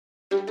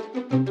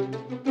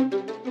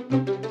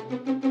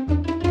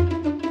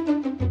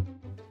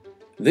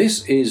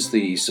This is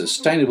the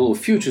Sustainable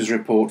Futures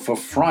Report for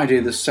Friday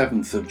the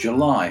 7th of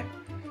July.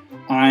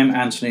 I'm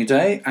Anthony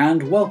Day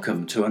and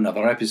welcome to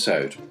another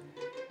episode.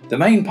 The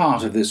main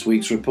part of this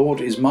week's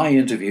report is my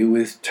interview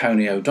with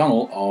Tony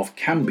O'Donnell of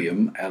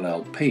Cambium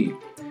LLP.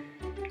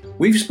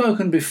 We've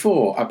spoken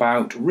before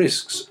about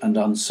risks and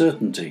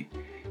uncertainty.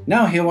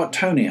 Now hear what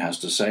Tony has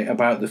to say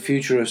about the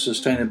future of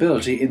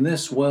sustainability in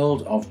this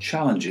world of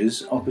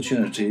challenges,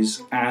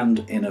 opportunities and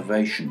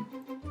innovation.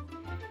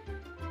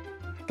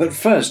 But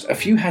first, a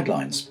few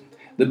headlines.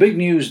 The big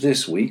news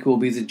this week will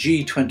be the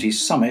G20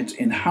 summit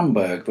in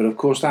Hamburg, but of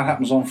course that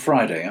happens on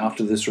Friday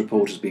after this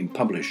report has been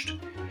published.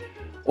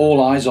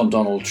 All eyes on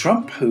Donald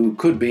Trump, who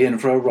could be in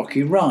for a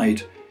rocky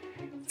ride.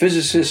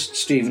 Physicist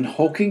Stephen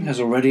Hawking has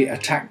already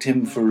attacked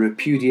him for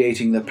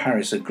repudiating the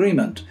Paris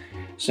Agreement,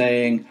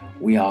 saying,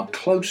 "We are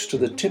close to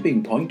the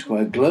tipping point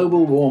where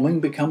global warming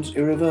becomes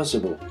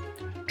irreversible.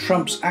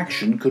 Trump's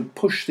action could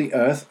push the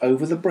Earth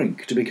over the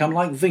brink to become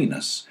like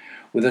Venus,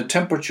 with a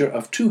temperature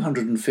of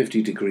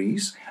 250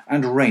 degrees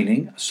and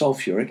raining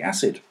sulfuric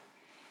acid.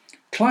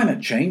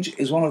 Climate change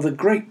is one of the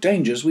great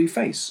dangers we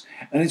face,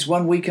 and it's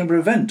one we can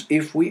prevent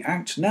if we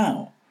act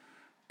now.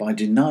 By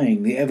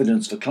denying the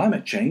evidence for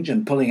climate change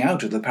and pulling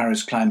out of the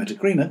Paris Climate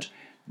Agreement,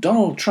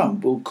 Donald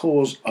Trump will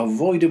cause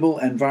avoidable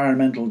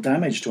environmental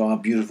damage to our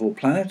beautiful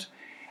planet,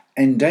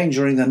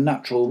 endangering the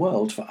natural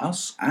world for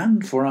us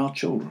and for our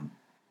children."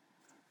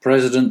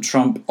 President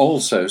Trump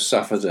also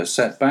suffered a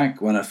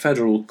setback when a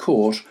federal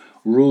court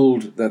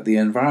ruled that the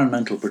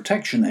Environmental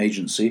Protection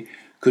Agency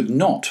could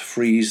not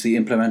freeze the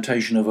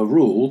implementation of a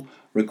rule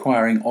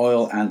requiring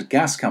oil and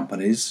gas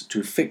companies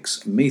to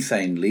fix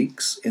methane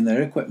leaks in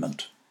their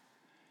equipment.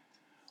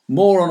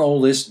 More on all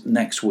this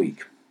next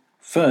week.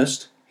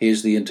 First,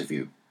 here's the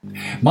interview.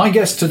 My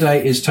guest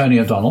today is Tony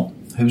O'Donnell,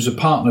 who's a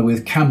partner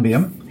with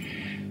Cambium.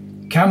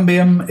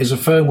 Cambium is a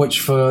firm which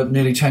for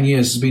nearly 10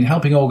 years has been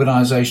helping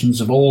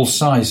organisations of all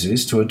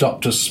sizes to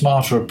adopt a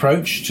smarter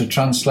approach to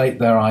translate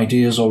their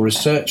ideas or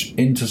research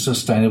into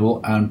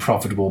sustainable and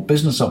profitable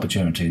business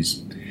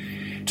opportunities.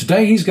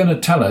 Today he's going to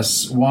tell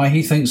us why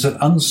he thinks that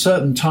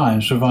uncertain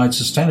times provide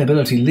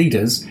sustainability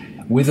leaders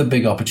with a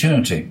big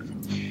opportunity.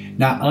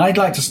 Now, I'd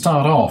like to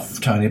start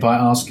off, Tony, by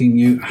asking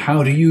you,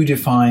 how do you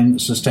define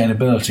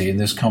sustainability in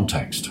this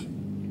context?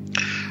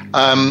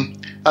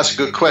 That's a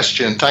good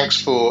question. Thanks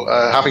for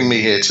having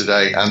me here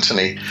today,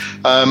 Anthony.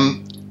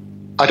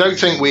 I don't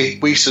think we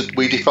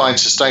define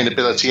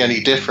sustainability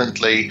any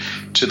differently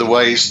to the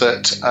ways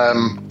that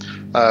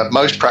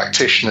most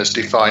practitioners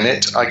define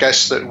it. I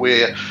guess that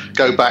we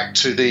go back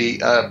to the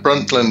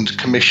Brundtland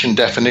Commission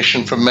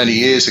definition from many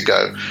years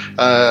ago,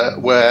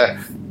 where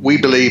we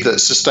believe that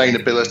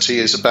sustainability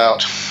is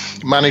about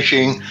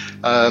managing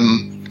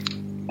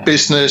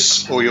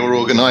business or your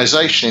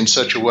organisation in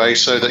such a way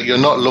so that you're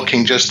not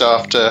looking just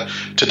after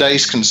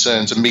today's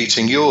concerns and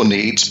meeting your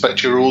needs,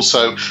 but you're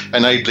also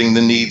enabling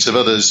the needs of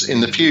others in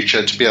the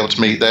future to be able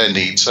to meet their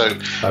needs. So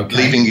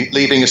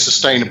leaving a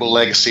sustainable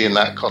legacy in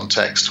that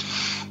context.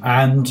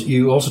 And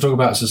you also talk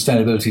about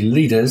sustainability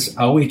leaders.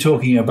 Are we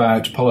talking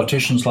about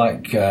politicians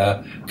like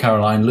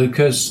Caroline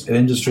Lucas,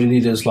 industry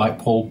leaders like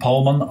Paul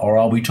Polman, or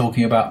are we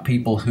talking about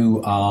people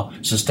who are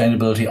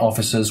sustainability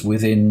officers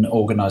within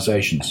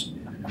organisations?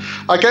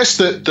 I guess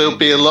that there'll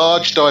be a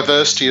large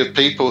diversity of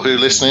people who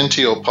listen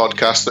into your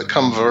podcast that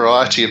come from a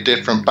variety of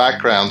different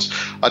backgrounds.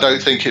 I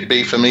don't think it'd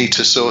be for me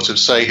to sort of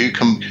say who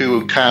can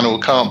or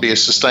can't be a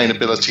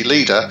sustainability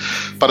leader.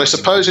 But I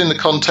suppose in the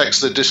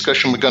context of the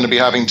discussion we're going to be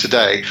having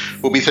today,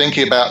 we'll be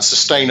thinking about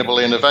sustainable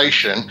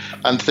innovation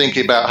and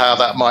thinking about how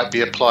that might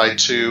be applied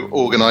to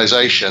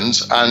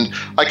organisations and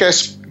I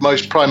guess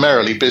most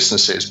primarily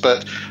businesses.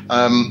 But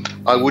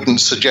I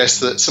wouldn't suggest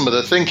that some of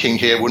the thinking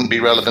here wouldn't be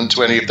relevant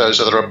to any of those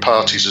other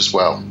parties as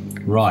well.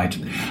 Right.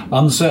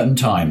 Uncertain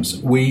times.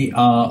 We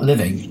are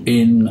living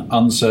in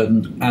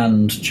uncertain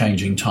and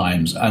changing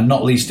times, and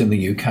not least in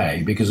the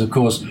UK, because, of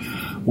course,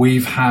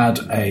 we've had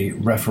a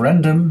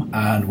referendum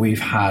and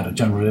we've had a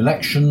general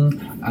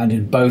election, and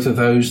in both of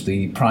those,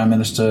 the Prime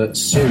Minister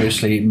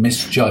seriously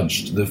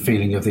misjudged the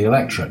feeling of the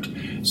electorate.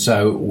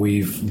 So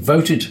we've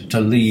voted to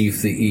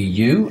leave the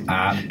EU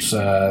at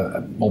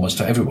almost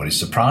to everybody's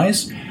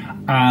surprise.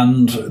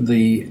 And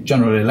the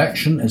general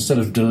election, instead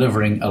of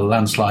delivering a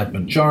landslide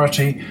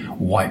majority,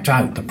 wiped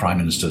out the Prime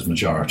Minister's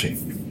majority.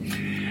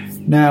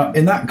 Now,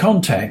 in that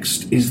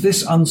context, is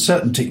this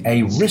uncertainty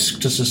a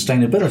risk to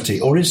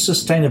sustainability, or is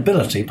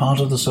sustainability part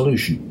of the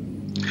solution?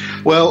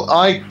 Well,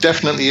 I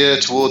definitely err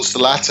towards the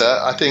latter.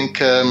 I think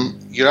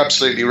you're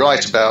absolutely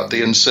right about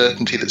the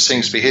uncertainty that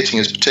seems to be hitting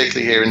us,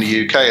 particularly here in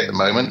the UK at the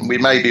moment. We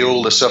may be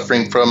all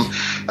suffering from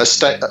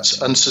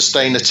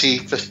uncertainty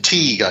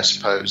fatigue, I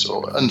suppose,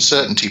 or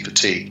uncertainty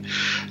fatigue.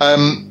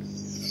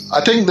 I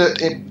think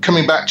that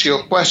coming back to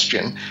your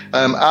question,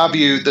 our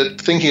view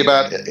that thinking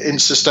about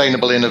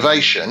sustainable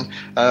innovation,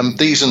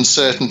 these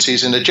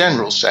uncertainties in a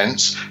general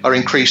sense are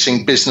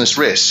increasing business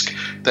risk.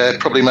 They're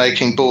probably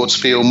making boards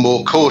feel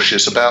more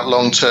cautious about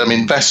long-term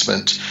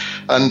investment.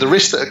 And the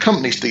risk that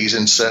accompanies these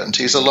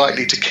uncertainties are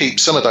likely to keep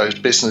some of those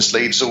business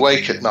leaders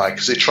awake at night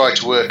because they try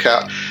to work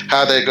out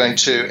how they're going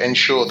to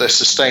ensure their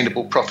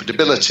sustainable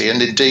profitability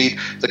and indeed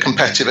the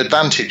competitive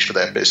advantage for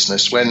their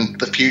business when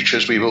the future,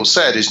 as we've all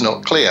said, is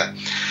not clear.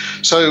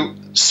 So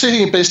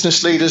senior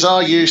business leaders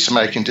are used to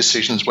making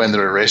decisions when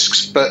there are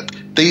risks, but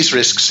these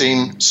risks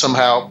seem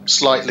somehow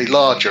slightly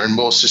larger and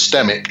more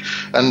systemic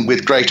and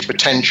with greater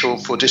potential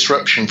for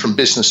disruption from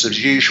business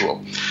as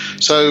usual.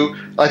 So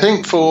I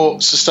think for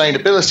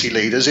sustainability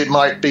leaders, it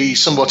might be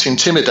somewhat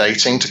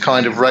intimidating to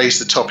kind of raise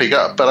the topic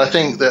up. But I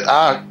think that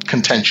our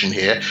contention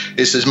here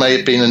is there may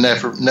have been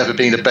never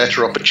been a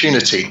better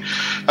opportunity.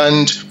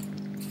 And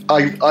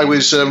I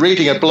was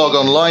reading a blog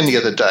online the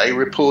other day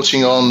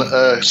reporting on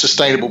a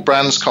Sustainable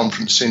Brands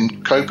Conference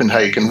in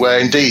Copenhagen, where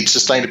indeed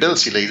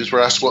sustainability leaders were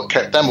asked what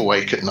kept them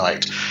awake at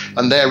night.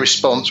 And their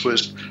response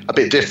was a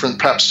bit different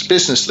perhaps to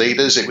business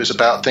leaders. It was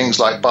about things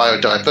like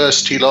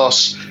biodiversity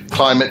loss,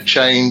 climate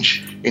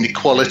change,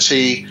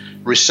 inequality,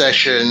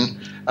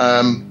 recession,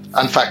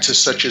 and factors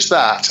such as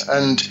that.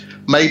 And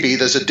maybe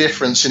there's a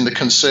difference in the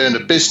concern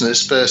of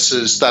business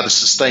versus that of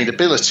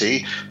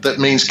sustainability that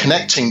means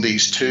connecting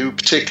these two,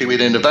 particularly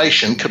with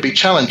innovation, could be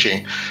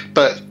challenging.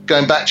 But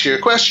going back to your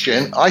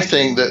question, I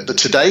think that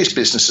today's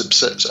business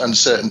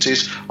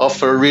uncertainties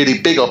offer a really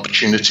big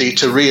opportunity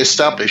to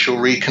re-establish or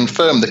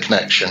reconfirm the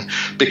connection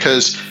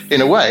because,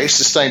 in a way,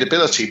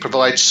 sustainability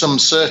provides some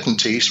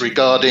certainties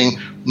regarding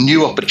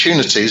new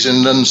opportunities in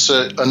an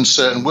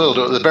uncertain world,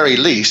 or at the very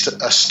least,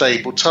 a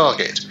stable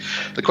target.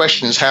 The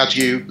question is, how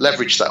do you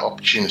leverage that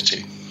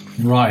opportunity?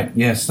 Right,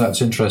 yes,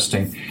 that's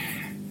interesting.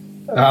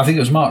 I think it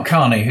was Mark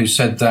Carney who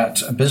said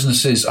that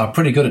businesses are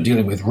pretty good at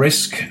dealing with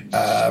risk,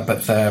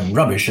 but they're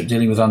rubbish at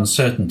dealing with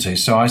uncertainty.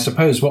 So I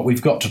suppose what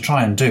we've got to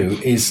try and do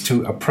is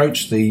to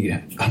approach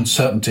the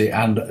uncertainty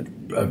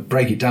and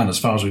break it down as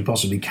far as we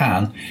possibly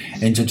can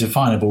into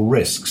definable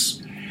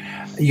risks.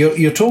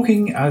 You're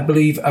talking, I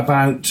believe,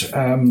 about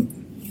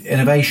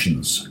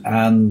innovations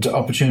and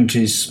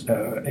opportunities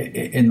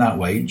in that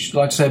way. Would you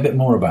like to say a bit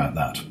more about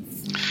that?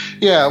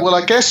 Yeah, well,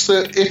 I guess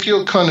that if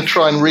you're kind of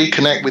trying to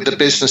reconnect with the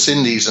business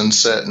in these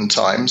uncertain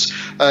times,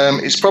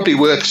 it's probably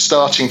worth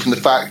starting from the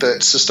fact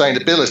that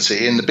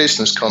sustainability in the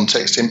business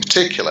context in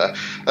particular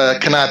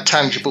can add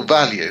tangible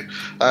value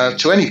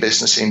to any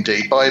business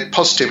indeed by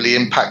positively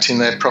impacting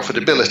their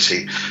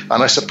profitability.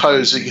 And I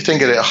suppose if you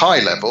think at a high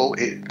level,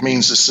 it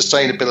means that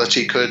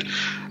sustainability could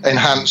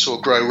enhance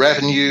or grow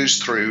revenues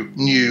through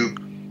new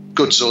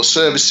goods or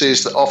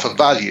services that offer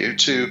value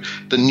to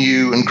the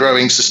new and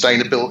growing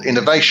sustainable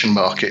innovation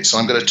markets.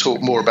 I'm going to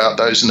talk more about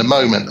those in a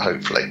moment,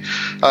 hopefully.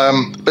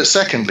 But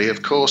secondly,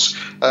 of course,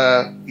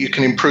 you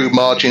can improve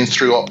margins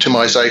through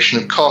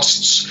optimization of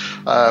costs.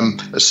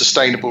 A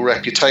sustainable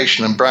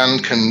reputation and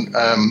brand can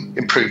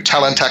improve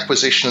talent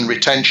acquisition and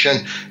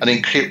retention and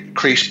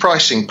increase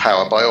pricing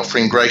power by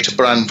offering greater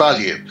brand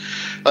value.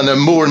 And there are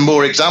more and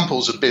more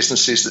examples of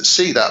businesses that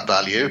see that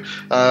value.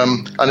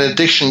 And in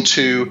addition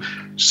to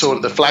sort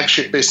of the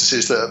flagship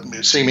businesses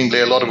that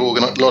seemingly a lot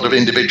of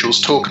individuals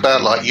talk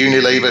about, like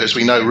Unilever, as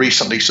we know,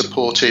 recently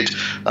supported.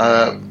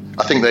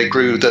 I think they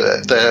grew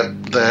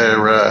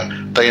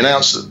they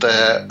announced that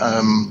their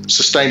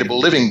sustainable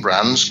living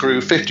brands grew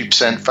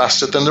 50%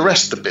 faster than the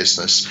rest of the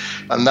business,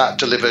 and that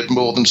delivered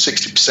more than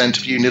 60%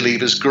 of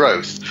Unilever's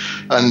growth.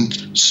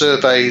 And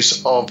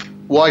surveys of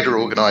wider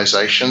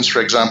organisations,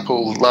 for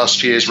example,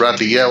 last year's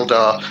Radley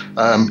Yeldar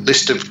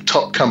list of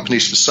top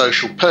companies for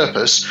social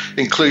purpose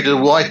included a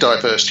wide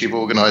diversity of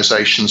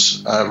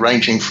organisations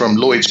ranging from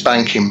Lloyds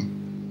Banking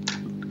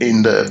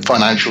in the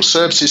financial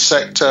services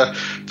sector,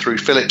 through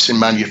Philips in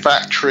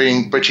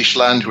manufacturing, British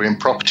Land who are in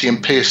property,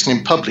 and Pearson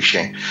in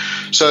publishing.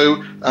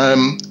 So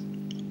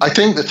I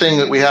think the thing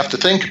that we have to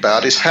think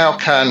about is how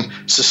can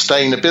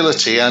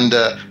sustainability and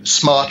a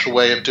smarter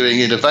way of doing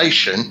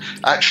innovation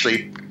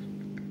actually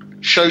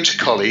show to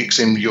colleagues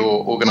in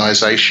your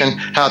organisation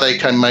how they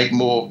can make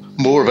more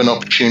of an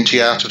opportunity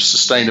out of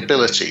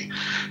sustainability.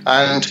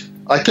 And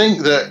I think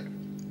that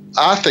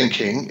our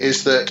thinking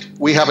is that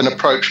we have an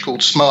approach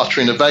called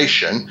smarter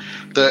innovation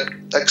that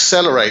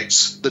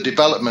accelerates the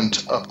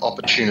development of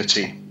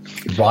opportunity.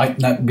 Right.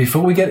 Now,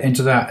 before we get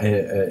into that,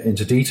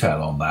 into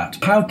detail on that,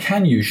 how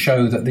can you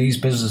show that these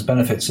business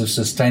benefits of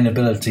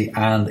sustainability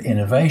and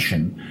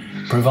innovation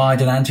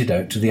provide an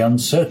antidote to the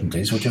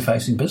uncertainties which are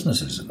facing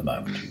businesses at the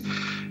moment?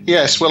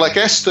 Yes, well, I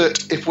guess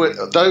that if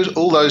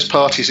all those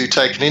parties who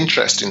take an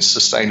interest in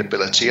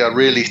sustainability are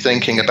really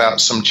thinking about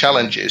some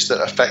challenges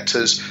that affect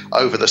us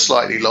over the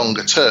slightly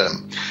longer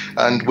term.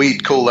 And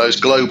we'd call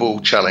those global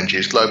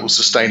challenges, global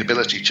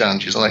sustainability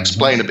challenges. And I'll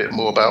explain a bit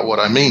more about what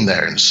I mean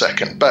there in a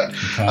second. But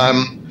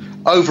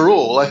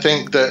overall, I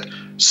think that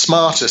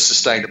smarter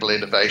sustainable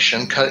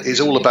innovation is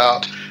all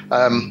about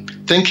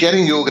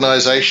getting the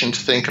organisation to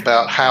think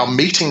about how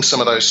meeting some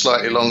of those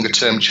slightly longer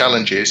term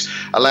challenges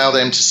allow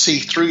them to see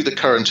through the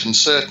current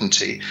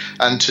uncertainty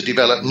and to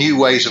develop new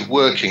ways of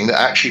working that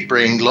actually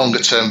bring longer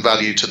term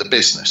value to the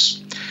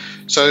business.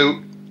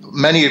 So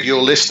many of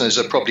your listeners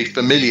are probably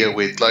familiar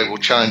with global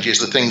challenges.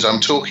 The things I'm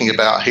talking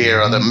about here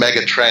are the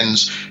mega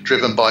trends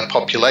driven by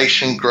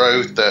population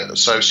growth, the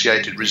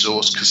associated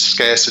resource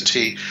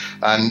scarcity,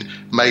 and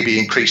maybe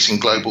increasing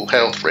global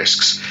health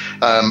risks.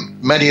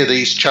 Many of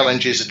these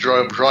challenges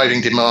are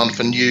driving demand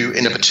for new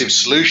innovative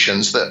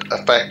solutions that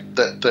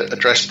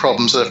address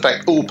problems that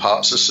affect all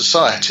parts of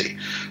society.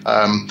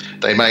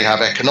 They may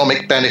have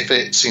economic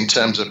benefits in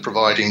terms of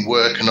providing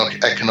work and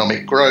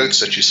economic growth,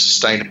 such as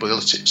sustainable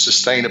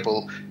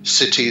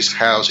cities,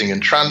 housing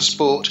and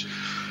transport.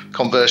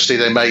 Conversely,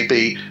 they may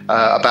be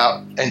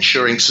about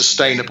ensuring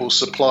sustainable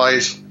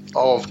supplies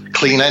of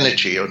clean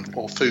energy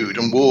or food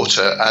and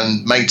water,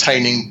 and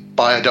maintaining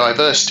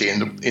biodiversity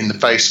in the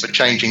face of a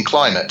changing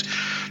climate.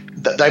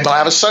 They might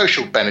have a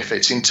social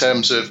benefit in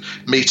terms of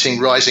meeting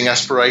rising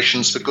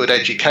aspirations for good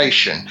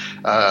education,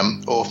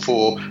 or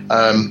for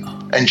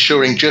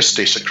ensuring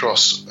justice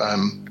across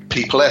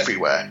people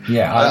everywhere.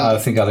 Yeah, I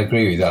think I'd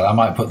agree with that. I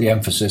might put the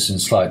emphasis in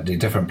slightly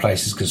different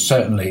places, because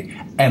certainly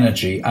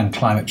energy and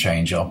climate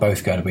change are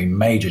both going to be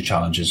major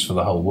challenges for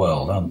the whole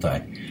world, aren't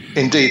they?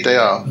 Indeed, they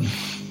are.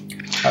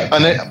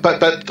 Okay.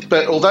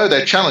 But although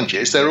they're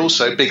challenges, they're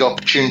also big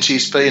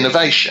opportunities for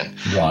innovation.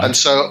 Right. And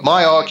so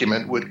my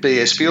argument would be,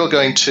 if you're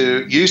going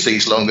to use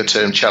these longer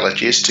term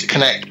challenges to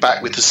connect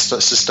back with the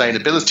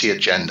sustainability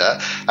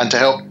agenda and to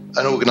help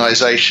an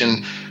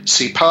organisation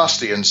see past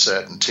the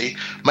uncertainty,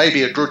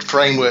 maybe a good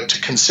framework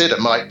to consider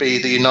might be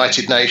the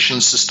United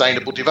Nations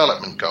Sustainable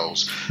Development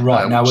Goals.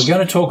 Right. Now, we're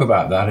going to talk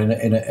about that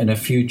in a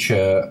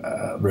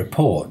future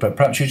report, but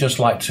perhaps you'd just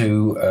like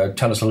to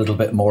tell us a little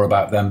bit more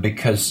about them,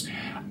 because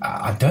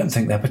I don't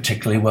think they're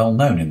particularly well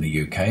known in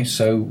the UK.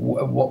 So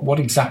what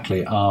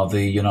exactly are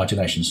the United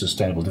Nations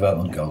Sustainable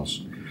Development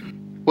Goals?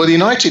 Well, the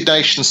United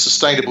Nations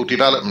Sustainable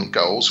Development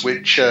Goals,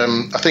 which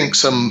I think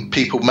some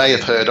people may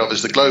have heard of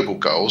as the global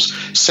goals,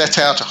 set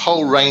out a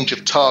whole range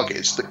of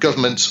targets that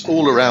governments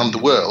all around the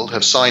world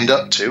have signed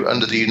up to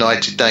under the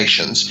United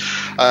Nations,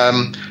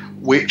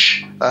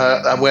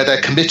 where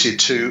they're committed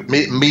to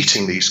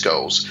meeting these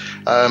goals.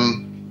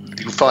 You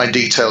can find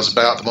details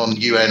about them on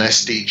UN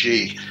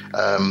SDG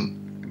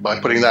by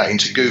putting that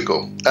into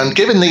Google. And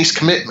given these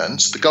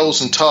commitments, the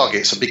goals and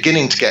targets are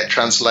beginning to get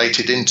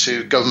translated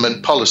into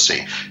government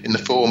policy in the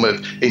form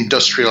of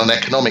industrial and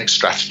economic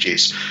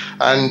strategies.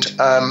 And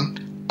an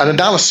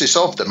analysis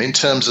of them in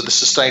terms of the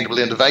sustainable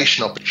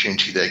innovation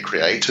opportunity they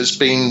create has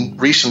been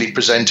recently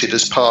presented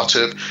as part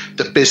of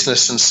the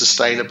Business and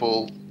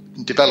Sustainable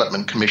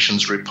Development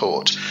Commission's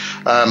report.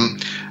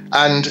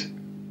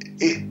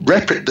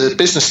 The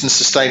Business and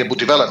Sustainable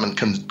Development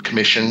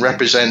Commission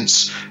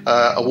represents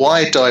a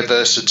wide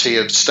diversity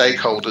of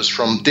stakeholders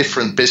from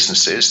different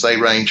businesses. They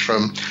range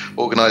from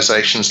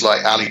organisations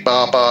like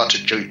Alibaba to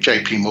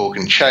JP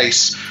Morgan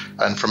Chase,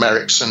 and from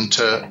Ericsson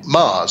to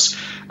Mars.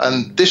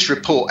 And this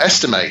report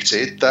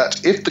estimated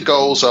that if the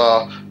goals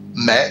are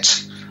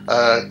met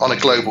on a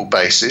global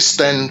basis,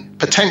 then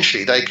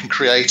potentially they can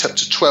create up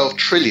to 12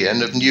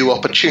 trillion of new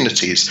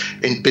opportunities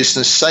in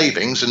business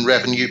savings and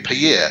revenue per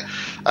year,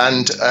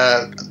 and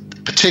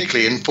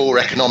particularly in 4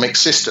 economic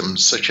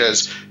systems such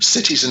as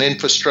cities and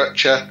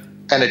infrastructure,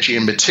 energy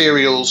and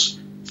materials,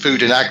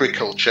 food and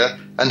agriculture,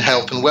 and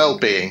health and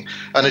well-being.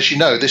 And as you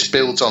know, this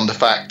builds on the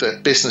fact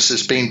that business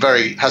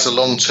has a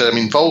long-term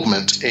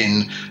involvement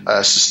in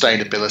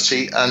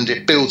sustainability, and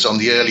it builds on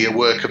the earlier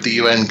work of the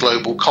UN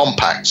Global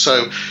Compact.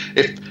 So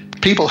if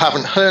people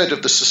haven't heard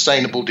of the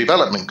Sustainable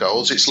Development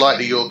Goals, it's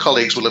likely your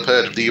colleagues will have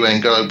heard of the UN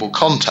Global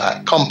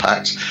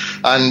Compact.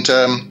 And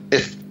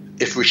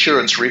if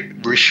reassurance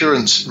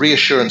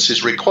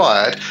is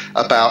required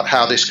about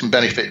how this can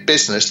benefit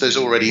business, there's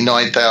already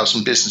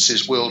 9,000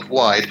 businesses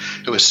worldwide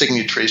who are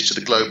signatories to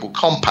the Global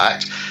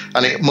Compact,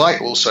 and it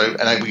might also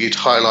enable you to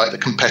highlight the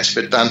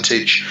competitive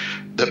advantage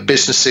that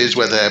businesses,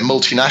 whether they're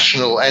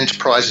multinational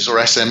enterprises or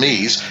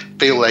SMEs,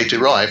 feel they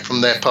derive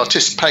from their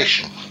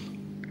participation.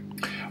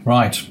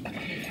 Right.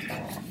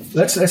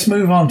 Let's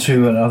move on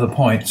to another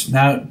point.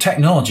 Now,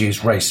 technology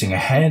is racing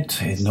ahead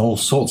in all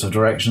sorts of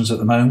directions at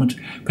the moment.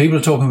 People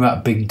are talking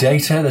about big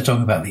data. They're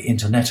talking about the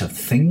Internet of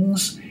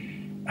Things.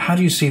 How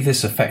do you see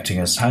this affecting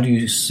us? How do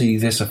you see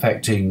this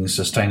affecting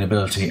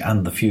sustainability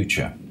and the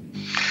future?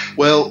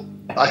 Well,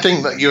 I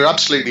think that you're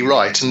absolutely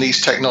right, and these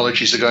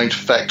technologies are going to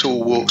affect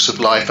all walks of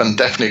life and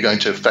definitely going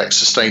to affect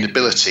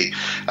sustainability.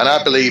 And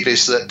our belief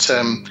is that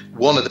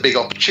one of the big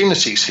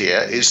opportunities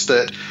here is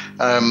that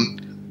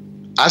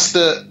as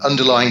the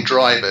underlying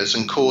drivers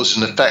and causes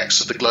and effects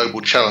of the global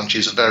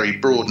challenges are very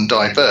broad and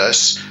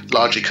diverse,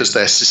 largely because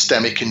they're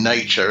systemic in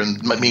nature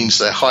and means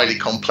they're highly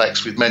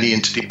complex with many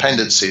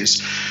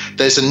interdependencies,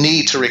 there's a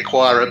need to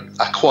acquire a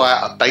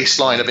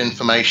baseline of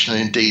information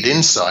and indeed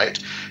insight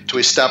to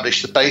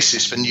establish the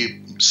basis for new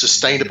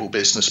sustainable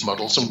business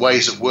models and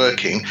ways of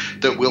working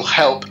that will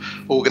help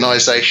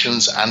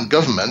organisations and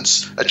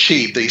governments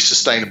achieve these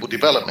sustainable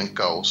development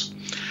goals.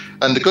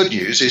 And the good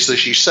news is,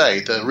 as you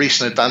say, the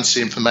recent advances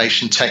in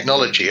information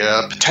technology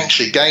are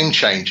potentially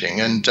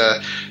game-changing and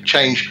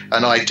change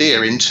an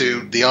idea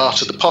into the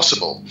art of the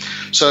possible.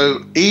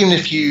 So even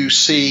if you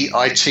see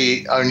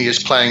IT only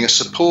as playing a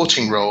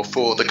supporting role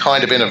for the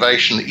kind of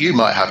innovation that you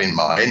might have in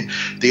mind,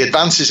 the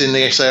advances in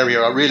this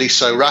area are really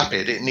so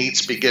rapid, it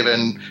needs to be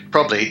given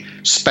probably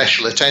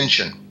special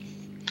attention.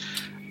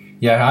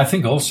 Yeah, I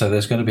think also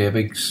there's going to be a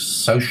big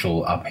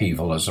social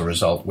upheaval as a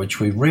result, which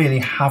we really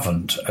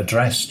haven't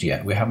addressed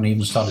yet. We haven't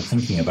even started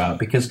thinking about,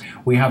 because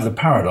we have the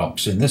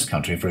paradox in this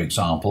country, for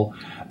example,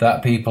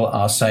 that people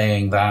are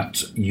saying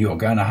that you're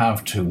going to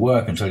have to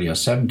work until you're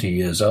 70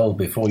 years old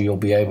before the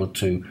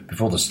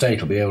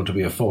state will be able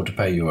to afford to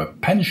pay you a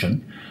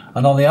pension.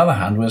 And on the other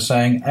hand, we're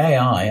saying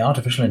AI,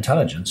 artificial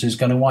intelligence, is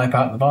going to wipe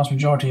out the vast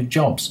majority of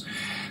jobs.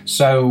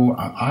 So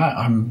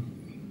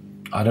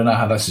I don't know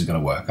how this is going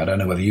to work. I don't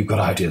know whether you've got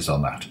ideas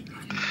on that.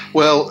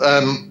 Well,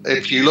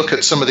 if you look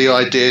at some of the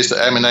ideas that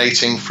are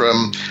emanating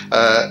from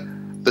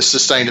the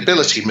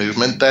sustainability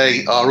movement,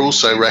 they are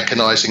also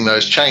recognising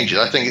those changes.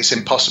 I think it's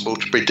impossible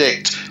to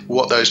predict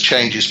what those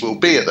changes will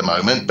be at the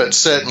moment, but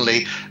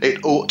certainly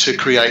it ought to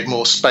create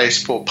more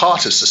space for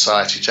part of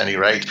society, at any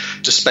rate,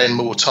 to spend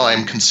more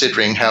time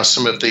considering how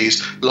some of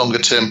these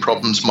longer-term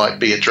problems might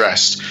be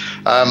addressed.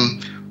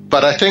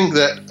 But I think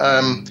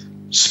that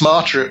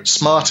smarter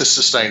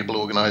sustainable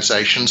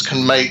organisations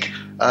can make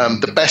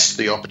the best of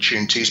the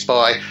opportunities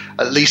by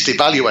at least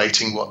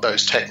evaluating what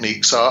those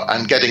techniques are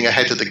and getting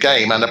ahead of the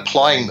game and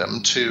applying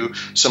them to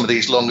some of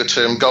these longer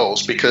term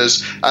goals,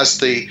 because as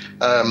the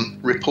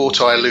report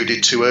I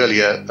alluded to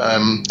earlier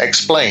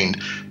explained,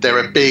 there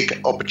are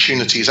big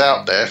opportunities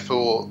out there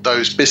for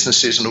those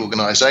businesses and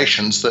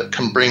organisations that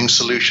can bring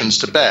solutions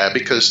to bear,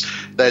 because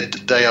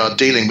they are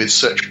dealing with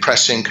such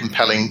pressing,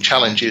 compelling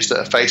challenges that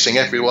are facing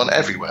everyone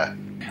everywhere.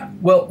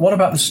 Well, what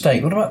about the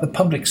state? What about the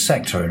public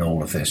sector in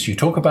all of this? You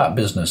talk about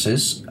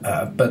businesses,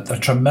 but a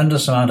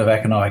tremendous amount of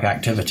economic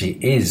activity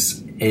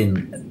is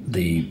in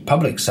the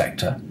public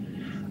sector.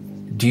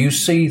 Do you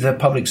see the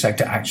public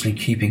sector actually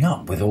keeping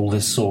up with all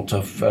this sort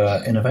of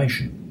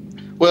innovation?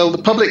 Well,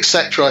 the public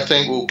sector, I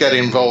think, will get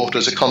involved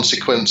as a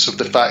consequence of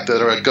the fact that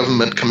there are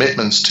government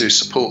commitments to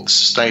support the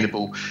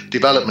sustainable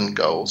development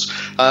goals.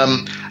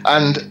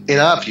 And in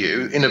our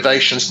view,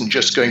 innovation isn't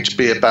just going to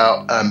be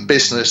about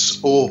business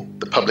or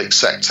the public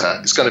sector.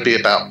 It's going to be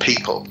about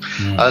people.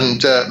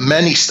 And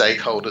many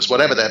stakeholders,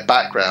 whatever their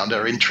background,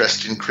 are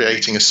interested in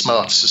creating a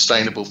smarter,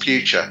 sustainable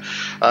future.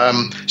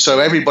 So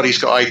everybody's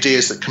got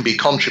ideas that can be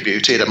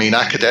contributed. I mean,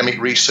 academic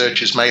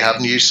researchers may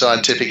have new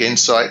scientific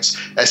insights.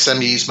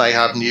 SMEs may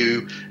have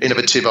new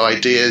innovative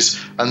ideas,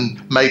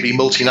 and maybe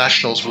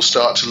multinationals will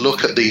start to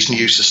look at these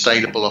new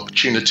sustainable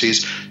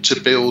opportunities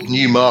to build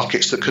new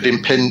markets that could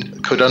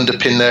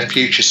underpin their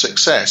future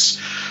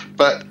success.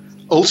 But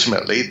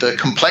ultimately, the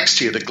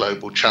complexity of the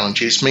global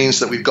challenges means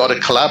that we've got to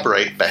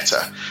collaborate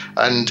better.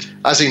 And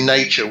as in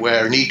nature,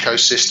 where an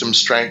ecosystem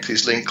strength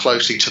is linked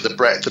closely to the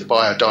breadth of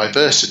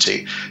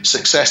biodiversity,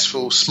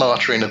 successful,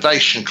 smarter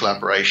innovation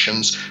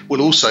collaborations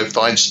will also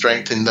find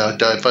strength in the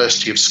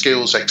diversity of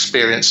skills,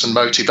 experience, and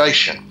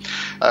motivation.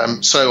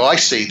 So I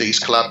see these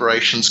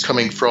collaborations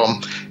coming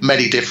from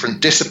many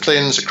different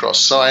disciplines across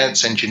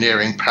science,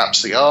 engineering,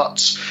 perhaps the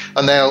arts,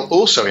 and they'll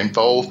also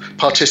involve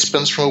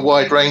participants from a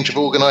wide range of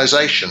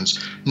organisations,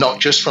 not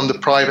just from the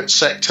private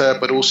sector,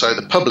 but also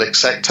the public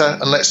sector,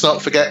 and let's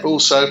not forget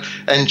also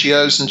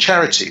NGOs and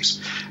charities.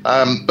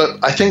 But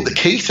I think the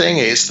key thing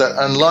is that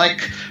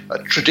unlike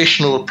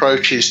traditional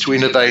approaches to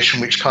innovation,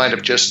 which kind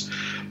of just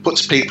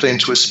puts people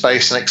into a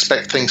space and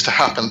expect things to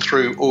happen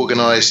through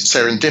organised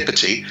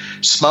serendipity,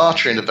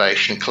 smarter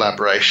innovation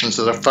collaborations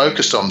that are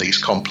focused on these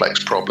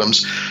complex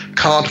problems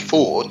can't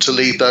afford to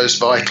leave those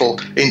vital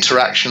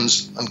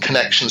interactions and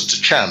connections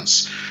to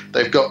chance.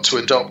 They've got to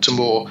adopt a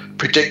more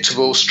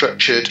predictable,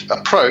 structured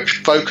approach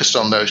focused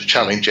on those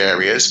challenge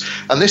areas.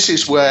 And this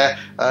is where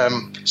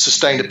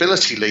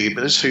sustainability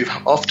leaders, who've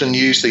often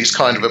used these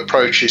kind of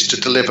approaches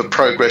to deliver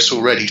progress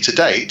already to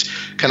date,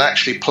 can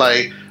actually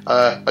play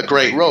a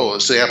great role,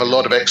 as they have a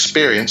lot of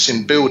experience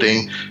in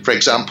building, for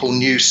example,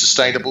 new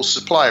sustainable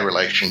supply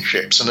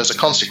relationships. And as a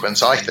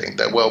consequence, I think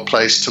they're well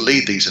placed to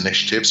lead these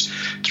initiatives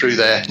through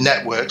their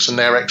networks and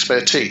their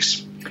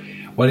expertise.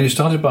 Well, you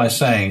started by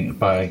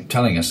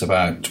telling us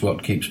about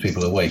what keeps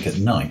people awake at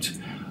night.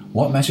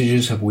 What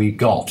messages have we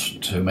got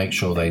to make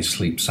sure they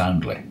sleep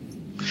soundly?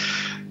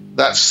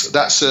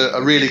 That's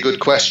a really good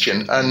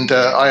question, and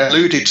I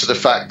alluded to the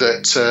fact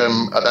that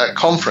at that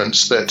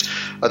conference that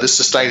the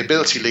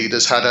sustainability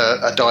leaders had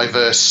a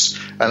diverse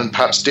and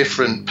perhaps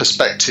different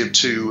perspective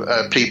to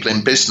people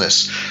in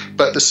business.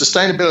 But the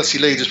sustainability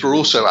leaders were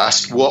also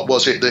asked what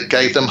was it that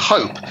gave them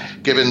hope,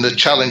 given the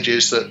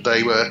challenges that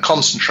they were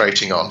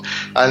concentrating on.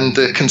 And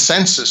the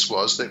consensus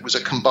was that it was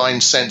a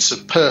combined sense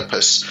of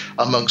purpose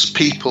amongst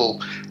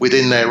people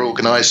within their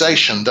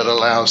organisation that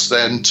allows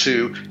them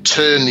to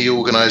turn the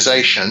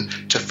organisation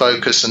to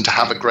focus and to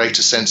have a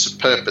greater sense of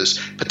purpose,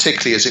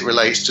 particularly as it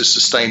relates to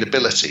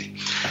sustainability.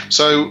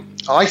 So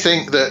I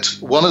think that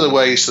one of the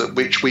ways that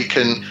which we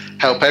can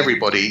help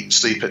everybody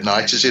sleep at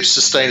night is if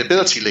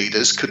sustainability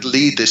leaders could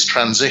lead this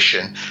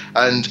transition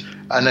and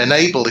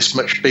enable this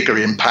much bigger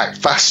impact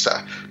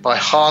faster by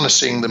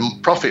harnessing the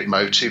profit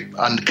motive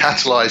and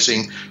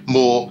catalysing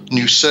more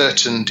new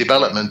certain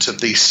development of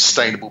these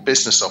sustainable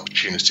business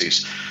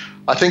opportunities.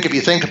 I think if you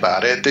think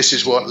about it, this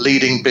is what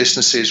leading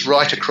businesses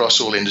right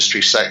across all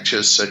industry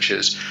sectors such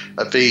as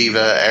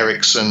Aviva,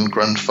 Ericsson,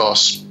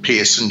 Grundfos,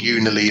 Pearson,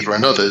 Unilever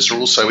and others are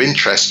also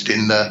interested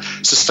in the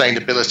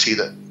sustainability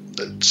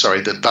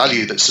the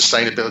value that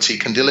sustainability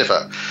can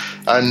deliver.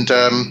 And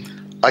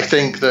I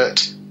think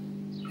that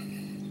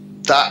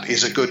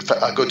is a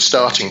good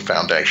starting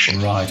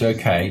foundation. Right,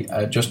 okay.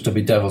 Just to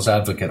be devil's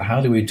advocate, how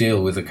do we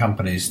deal with the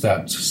companies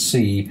that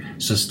see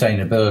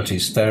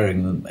sustainability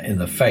staring them in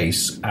the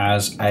face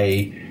as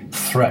a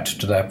threat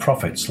to their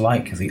profits,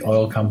 like the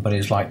oil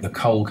companies, like the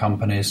coal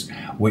companies,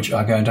 which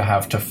are going to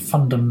have to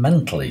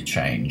fundamentally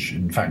change,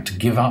 in fact,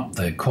 give up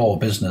the core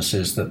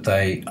businesses that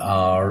they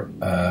are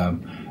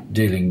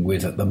dealing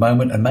with at the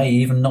moment and may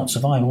even not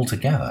survive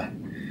altogether?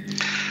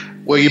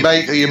 Well, you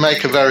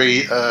make a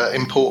very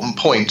important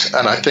point,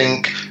 and I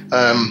think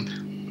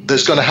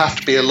there's going to have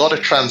to be a lot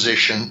of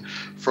transition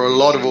for a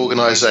lot of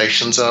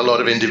organisations and a lot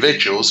of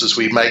individuals as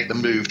we make the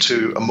move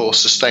to a more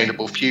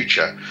sustainable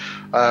future.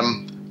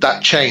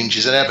 That change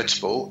is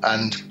inevitable,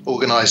 and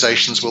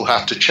organisations will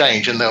have to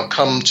change, and they'll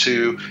come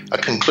to a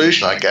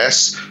conclusion, I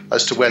guess,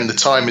 as to when the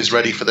time is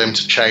ready for them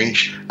to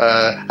change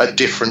at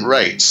different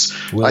rates.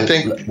 Will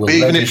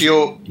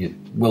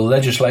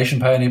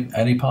legislation play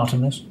any part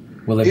in this?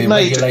 Will they be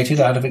regulated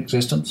out of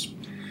existence?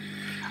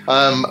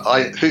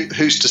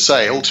 Who's to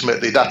say?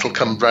 Ultimately, that'll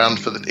come round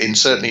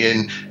certainly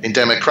in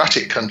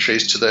democratic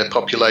countries to their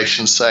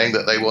populations saying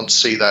that they want to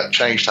see that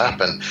change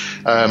happen,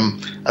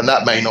 and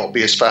that may not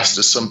be as fast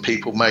as some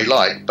people may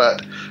like.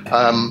 But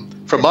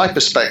from my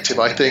perspective,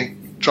 I think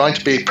trying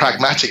to be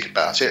pragmatic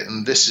about it,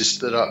 and this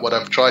is what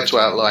I've tried to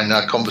outline in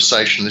our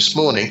conversation this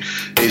morning,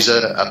 is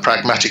a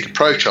pragmatic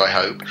approach, I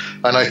hope.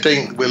 And I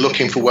think we're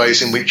looking for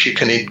ways in which you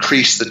can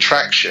increase the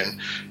traction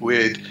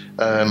with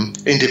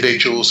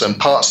individuals and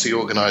parts of the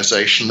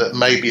organisation that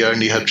maybe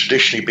only have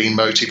traditionally been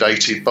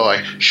motivated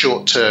by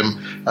short-term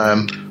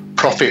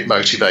profit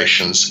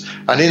motivations.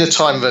 And in a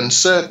time of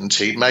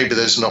uncertainty, maybe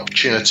there's an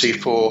opportunity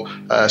for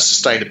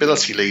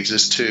sustainability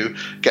leaders to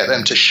get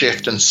them to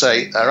shift and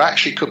say there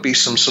actually could be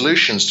some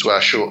solutions to our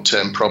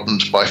short-term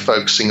problems by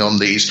focusing on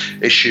these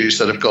issues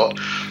that have got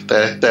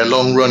their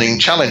long-running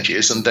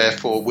challenges and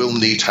therefore will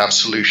need to have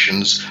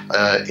solutions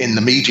in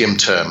the medium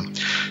term.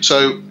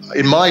 So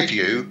in my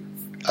view,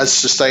 as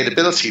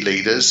sustainability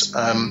leaders,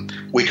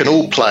 we can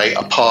all play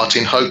a part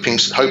in hoping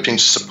to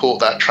support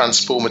that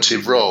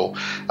transformative role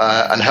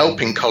and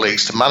helping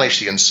colleagues to manage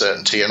the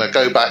uncertainty. And I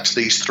go back to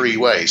these three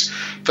ways.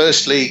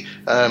 Firstly,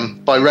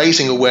 by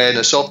raising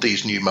awareness of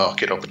these new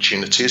market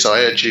opportunities,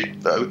 I urge you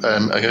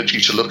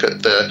to look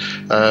at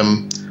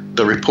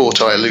the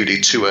report I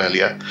alluded to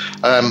earlier.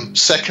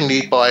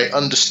 Secondly, by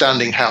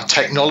understanding how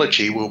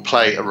technology will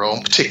play a role,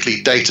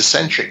 particularly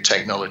data-centric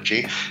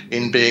technology,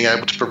 in being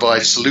able to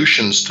provide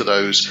solutions to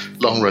those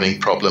long-running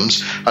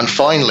problems. And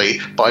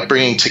finally, by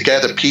bringing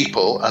together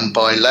people and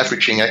by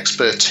leveraging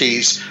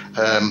expertise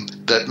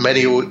that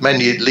many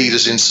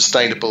leaders in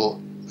sustainable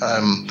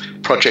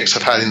projects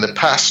have had in the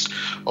past,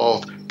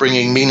 of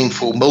bringing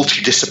meaningful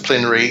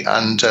multidisciplinary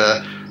and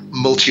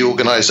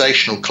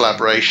multi-organisational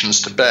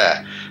collaborations to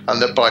bear,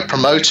 and that by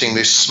promoting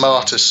this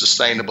smarter,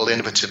 sustainable,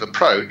 innovative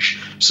approach,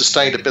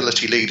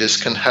 sustainability leaders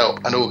can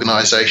help an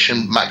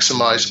organisation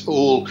maximise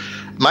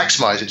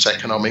its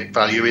economic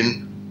value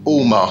in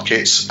all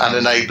markets and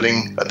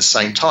enabling, at the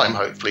same time,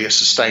 hopefully, a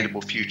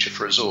sustainable future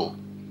for us all.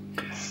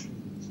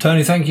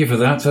 Tony, thank you for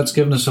that. That's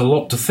given us a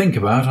lot to think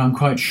about, I'm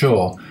quite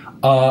sure.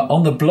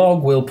 On the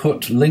blog, we'll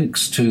put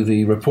links to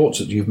the reports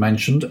that you've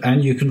mentioned,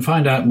 and you can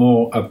find out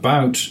more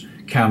about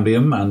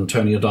Cambium and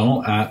Tony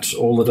O'Donnell at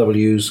all the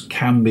W's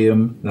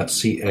Cambium,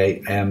 that's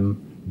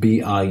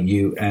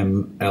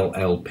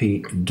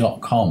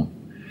CAMBIUMLLP.com.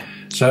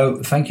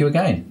 So thank you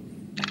again.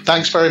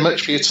 Thanks very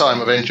much for your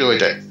time. I've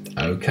enjoyed it.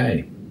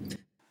 Okay.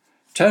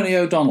 Tony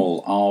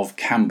O'Donnell of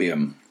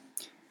Cambium.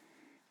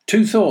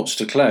 Two thoughts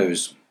to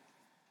close.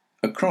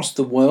 Across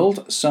the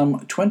world,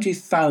 some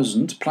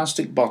 20,000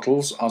 plastic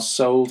bottles are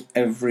sold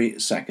every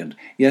second.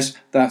 Yes,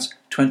 that's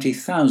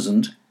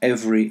 20,000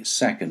 every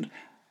second.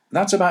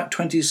 That's about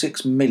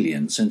 26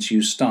 million since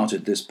you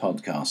started this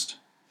podcast.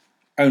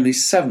 Only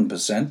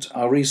 7%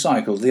 are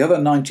recycled. The other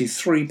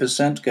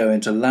 93% go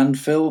into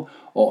landfill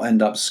or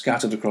end up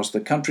scattered across the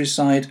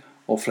countryside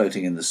or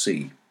floating in the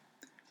sea.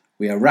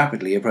 We are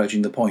rapidly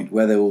approaching the point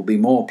where there will be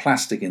more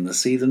plastic in the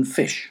sea than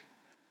fish.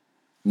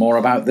 More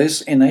about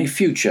this in a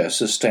future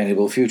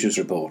Sustainable Futures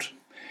report.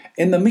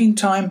 In the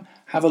meantime,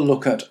 have a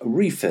look at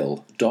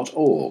refill.org.uk.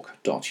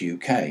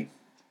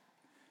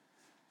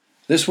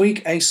 This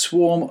week, a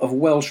swarm of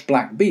Welsh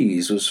black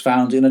bees was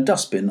found in a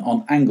dustbin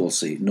on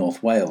Anglesey,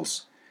 North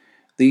Wales.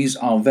 These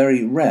are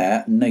very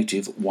rare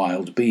native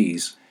wild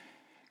bees.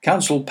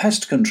 Council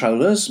pest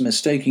controllers,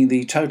 mistaking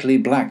the totally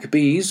black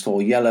bees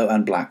for yellow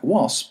and black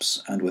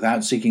wasps, and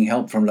without seeking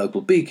help from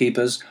local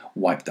beekeepers,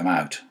 wiped them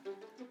out.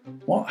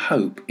 What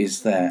hope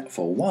is there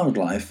for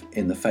wildlife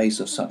in the face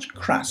of such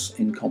crass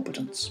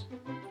incompetence?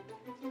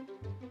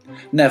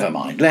 Never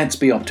mind, let's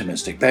be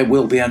optimistic. There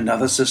will be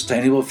another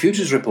Sustainable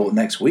Futures report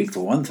next week,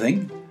 for one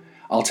thing.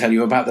 I'll tell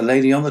you about the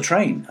lady on the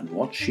train and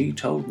what she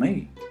told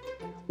me.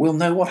 We'll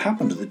know what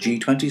happened at the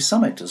G20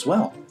 summit as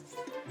well.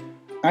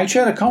 I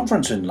chaired a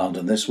conference in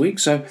London this week,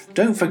 so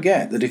don't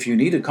forget that if you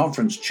need a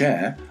conference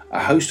chair,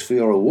 a host for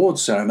your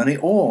awards ceremony,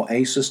 or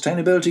a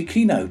sustainability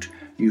keynote,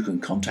 you can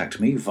contact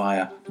me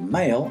via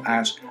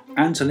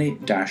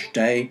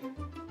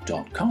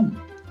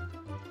mail@anthony-day.com.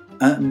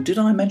 Did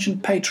I mention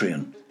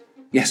Patreon?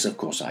 Yes, of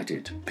course I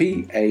did.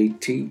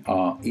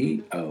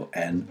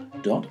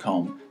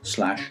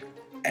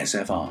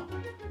 patreon.com/SFR.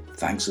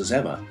 Thanks as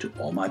ever to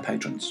all my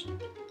patrons.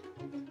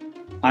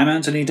 I'm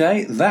Anthony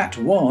Day. That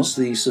was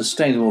the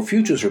Sustainable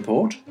Futures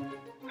Report.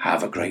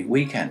 Have a great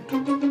weekend.